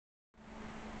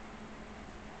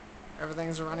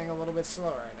Everything's running a little bit slow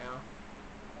right now.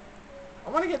 I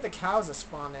want to get the cows to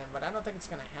spawn in, but I don't think it's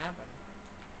going to happen.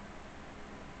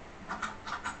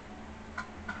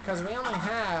 Because we only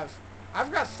have...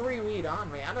 I've got 3 wheat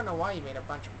on me. I don't know why you made a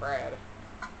bunch of bread.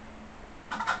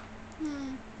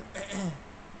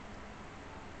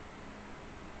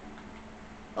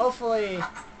 Hopefully,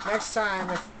 next time,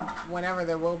 whenever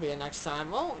there will be a next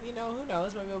time, well, you know, who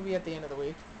knows, maybe it'll be at the end of the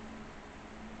week.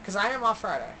 Because I am off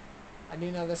Friday. I do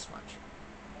know this much.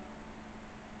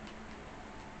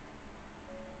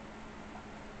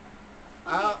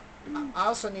 I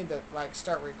also need to, like,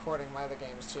 start recording my other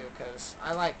games, too, because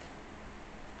I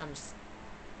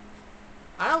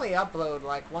only upload,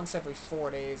 like, once every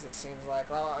 4 days, it seems like.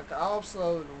 I'll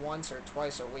upload once or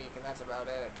twice a week, and that's about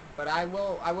it. But I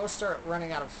will start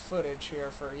running out of footage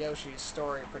here for Yoshi's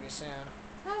story pretty soon.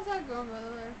 How's that going, by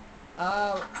the way?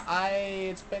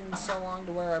 It's been so long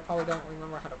to where I probably don't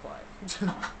remember how to play.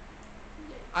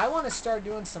 I want to start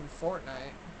doing some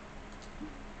Fortnite.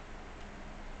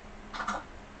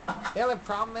 The other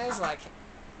problem is, like,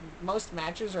 most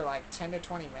matches are like 10 to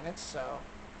 20 minutes, so...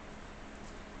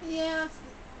 Yeah,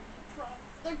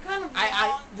 they're kind of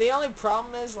long. The only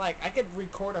problem is, like, I could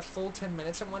record a full 10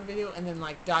 minutes in one video and then,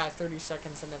 like, die 30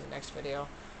 seconds into the next video.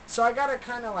 So I gotta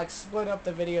kind of, like, split up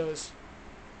the videos,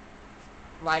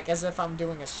 like, as if I'm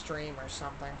doing a stream or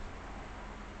something.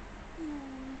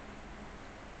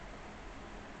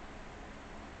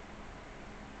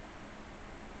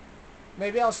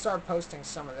 Maybe I'll start posting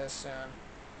some of this soon.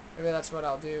 Maybe that's what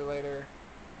I'll do later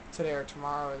today or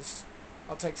tomorrow is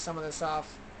I'll take some of this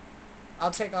off. I'll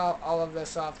take all of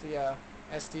this off the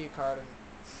SD card and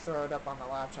throw it up on the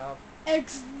laptop.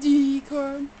 XD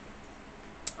card.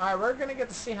 Alright, we're going to get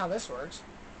to see how this works.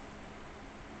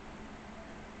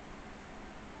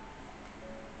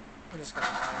 We're just going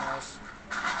to mine this.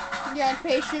 Yeah,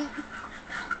 patient.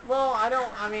 Well,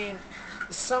 I mean,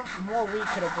 some more wheat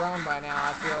could have grown by now,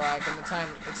 I feel like, in the time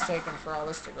it's taken for all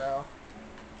this to grow.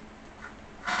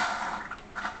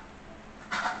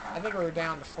 I think we were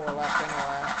down to 4 left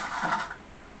anyway.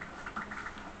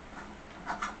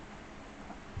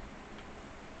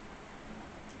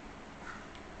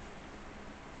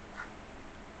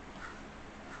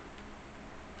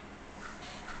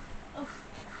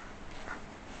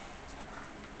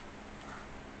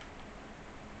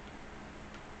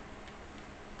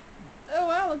 Oh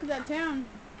wow, look at that town.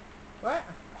 What?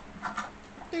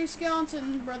 3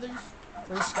 skeleton brothers.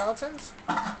 3 skeletons?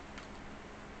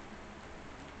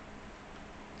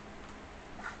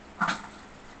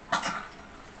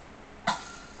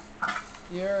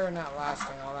 You're not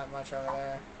lasting all that much over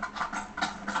there.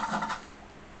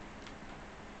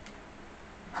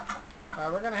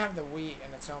 We're gonna have the wheat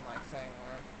in its own, like, thing,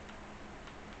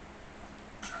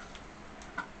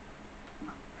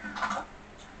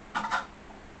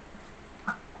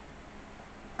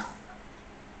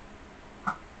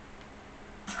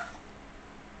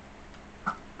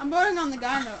 I'm voting on the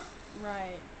guy on the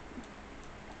right.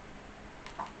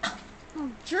 Oh,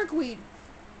 jerkweed.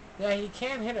 Yeah, he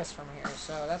can't hit us from here,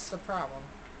 so that's the problem.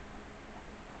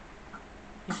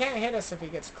 He can't hit us if he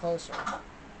gets closer.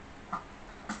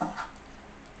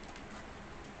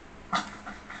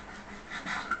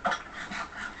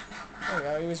 There we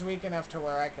go, he was weak enough to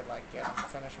where I could, like, get him,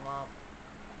 finish him off.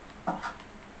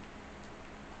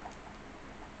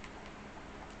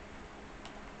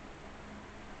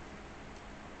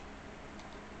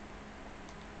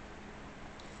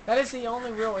 That is the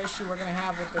only real issue we're going to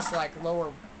have with this, like,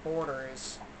 lower border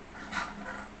is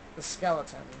the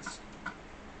skeletons.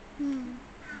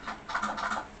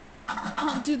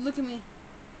 Oh, dude, look at me.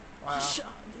 Wow.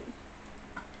 Shot, dude.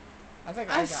 I think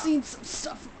I've seen some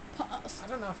stuff in the past. I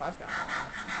don't know if I've got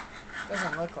one.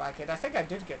 Doesn't look like it. I think I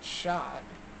did get shot.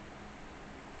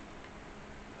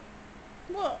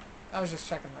 What? I was just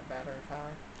checking my battery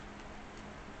power.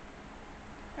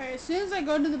 Alright, as soon as I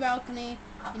go to the balcony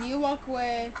and you walk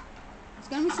away, there's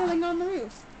gonna be something on the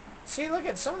roof. See, look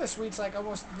at some of this wheat's like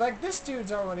almost, like this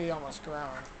dude's already almost grown.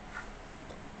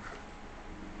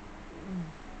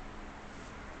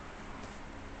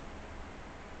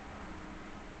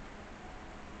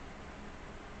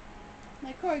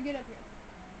 Like, Corey, get up here.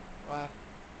 What?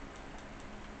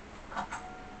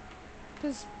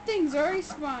 Because things are already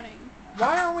spawning.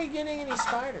 Why aren't we getting any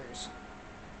spiders?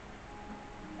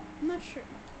 I'm not sure.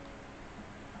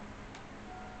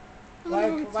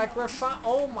 Like we're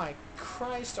oh my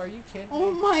Christ, are you kidding me?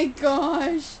 Oh my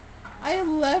gosh. I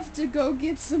left to go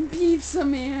get some pizza,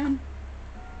 man.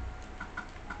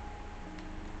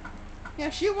 Yeah,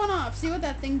 shoot one off. See what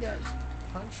that thing does.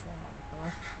 Punch one,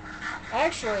 huh?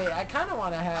 Actually, I kind of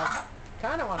want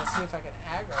to see if I can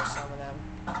aggro some of them.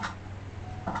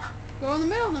 Go in the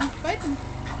middle of them. Fight them.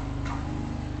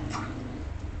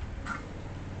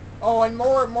 Oh, and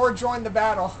more joined the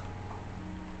battle.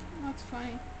 That's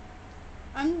funny.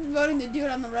 I'm voting the dude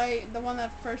on the right, the one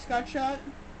that first got shot.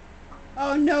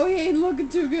 Oh no, he ain't looking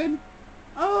too good.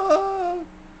 Oh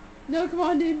no, come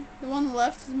on, dude. The one on the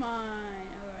left is mine.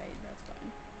 Alright, that's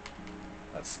fine.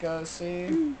 Let's go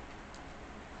see.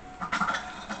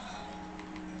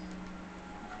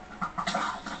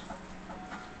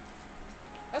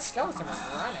 That skeleton is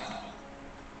running.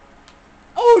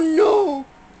 Oh no!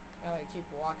 Now they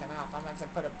keep walking up. I'm going to have to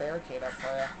put a barricade up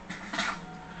for you.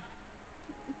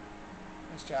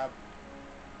 Nice job.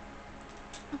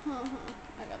 I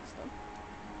got this though.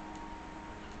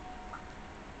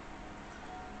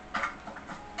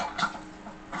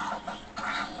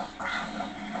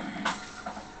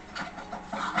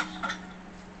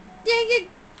 Dang it!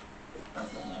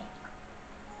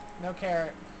 No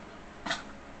carrot.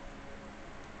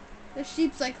 The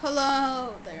sheep's like,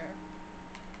 hello there.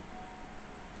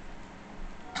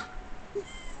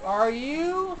 Are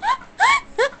you?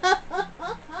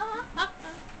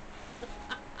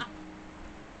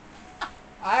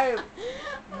 I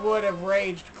would have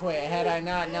raged quit had I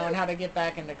not known how to get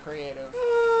back into creative.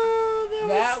 Oh,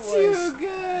 that was too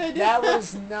good. That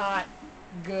was not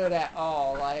good at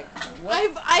all. Like,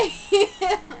 what?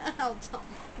 I'll tell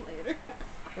Mom later.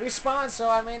 Respawn so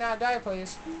I may not die,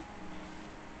 please.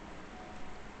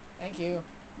 Thank you.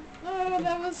 Oh,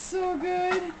 that was so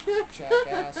good.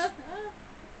 Jackass.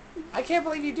 I can't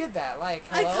believe you did that. Like,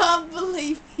 hello? I can't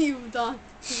believe you've done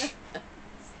that.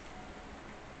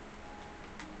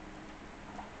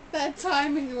 That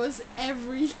timing was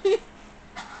everything.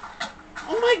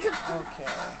 Oh my god. Okay.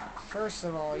 First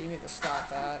of all, you need to stop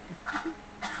that.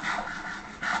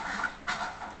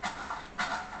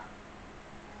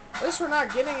 At least we're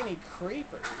not getting any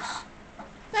creepers.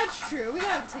 That's true. We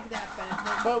gotta take that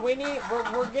benefit. But we're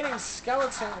getting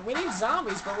skeletons. We need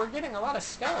zombies, but we're getting a lot of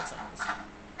skeletons.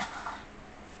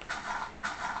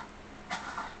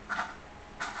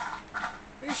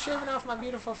 What are you shaving off my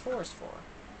beautiful forest for?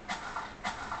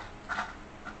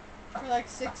 For like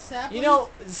 6 saplings? You know,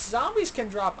 zombies can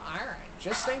drop iron.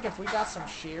 Just think if we got some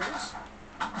shears.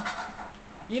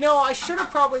 You know, I should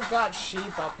have probably got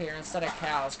sheep up here instead of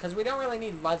cows, because we don't really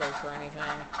need leather for anything.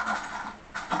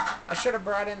 I should have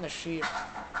brought in the sheep.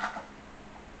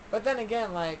 But then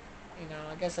again, like, you know,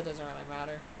 I guess it doesn't really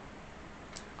matter.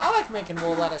 I like making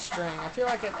wool out of string. I feel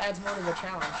like it adds more to the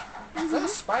challenge. Is that a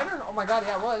spider? Oh my god,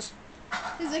 yeah, it was.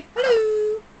 He's like,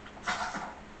 hello!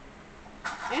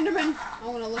 Enderman! I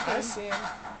wanna look at him. I see him.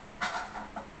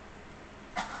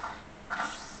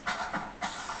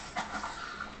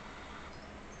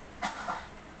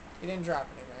 He didn't drop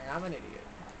anything. I'm an idiot.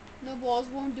 No balls,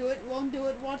 won't do it, won't do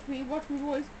it. Watch me, boys.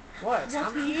 What? Watch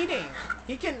I'm me. eating.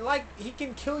 He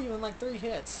can kill you in like 3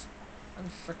 hits.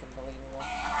 Unfreaking believable.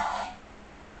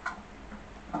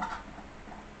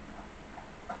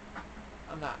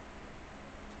 I'm not.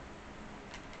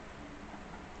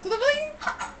 To the blink!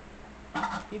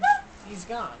 He's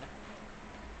gone.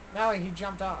 Now he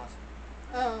jumped off.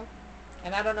 Oh.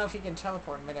 And I don't know if he can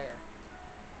teleport in midair.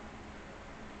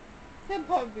 He'll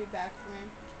probably be back for me.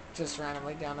 Just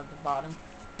randomly down at the bottom.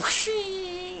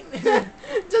 Doesn't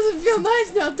feel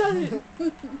nice now, does it?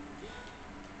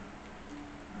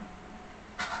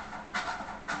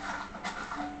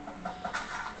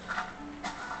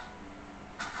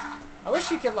 I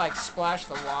wish you could like splash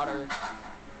the water.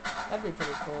 That'd be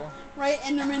pretty cool. Right,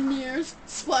 Enderman nears,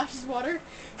 splashes water.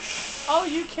 Oh,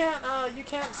 you can't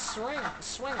swing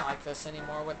like this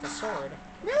anymore with the sword.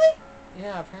 Really?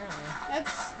 Yeah, apparently.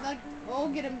 That's like, oh,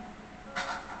 get him.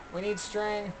 We need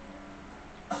string.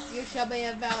 You shall be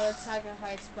a valid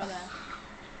sacrifice, brother.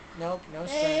 Nope, no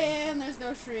string. And there's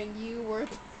no string. You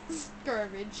worthless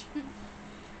garbage.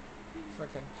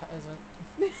 Frickin' peasant.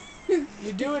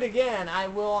 You do it again, I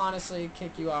will honestly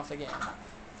kick you off the game.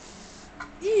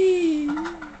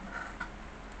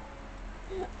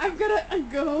 I'm gonna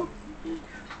go.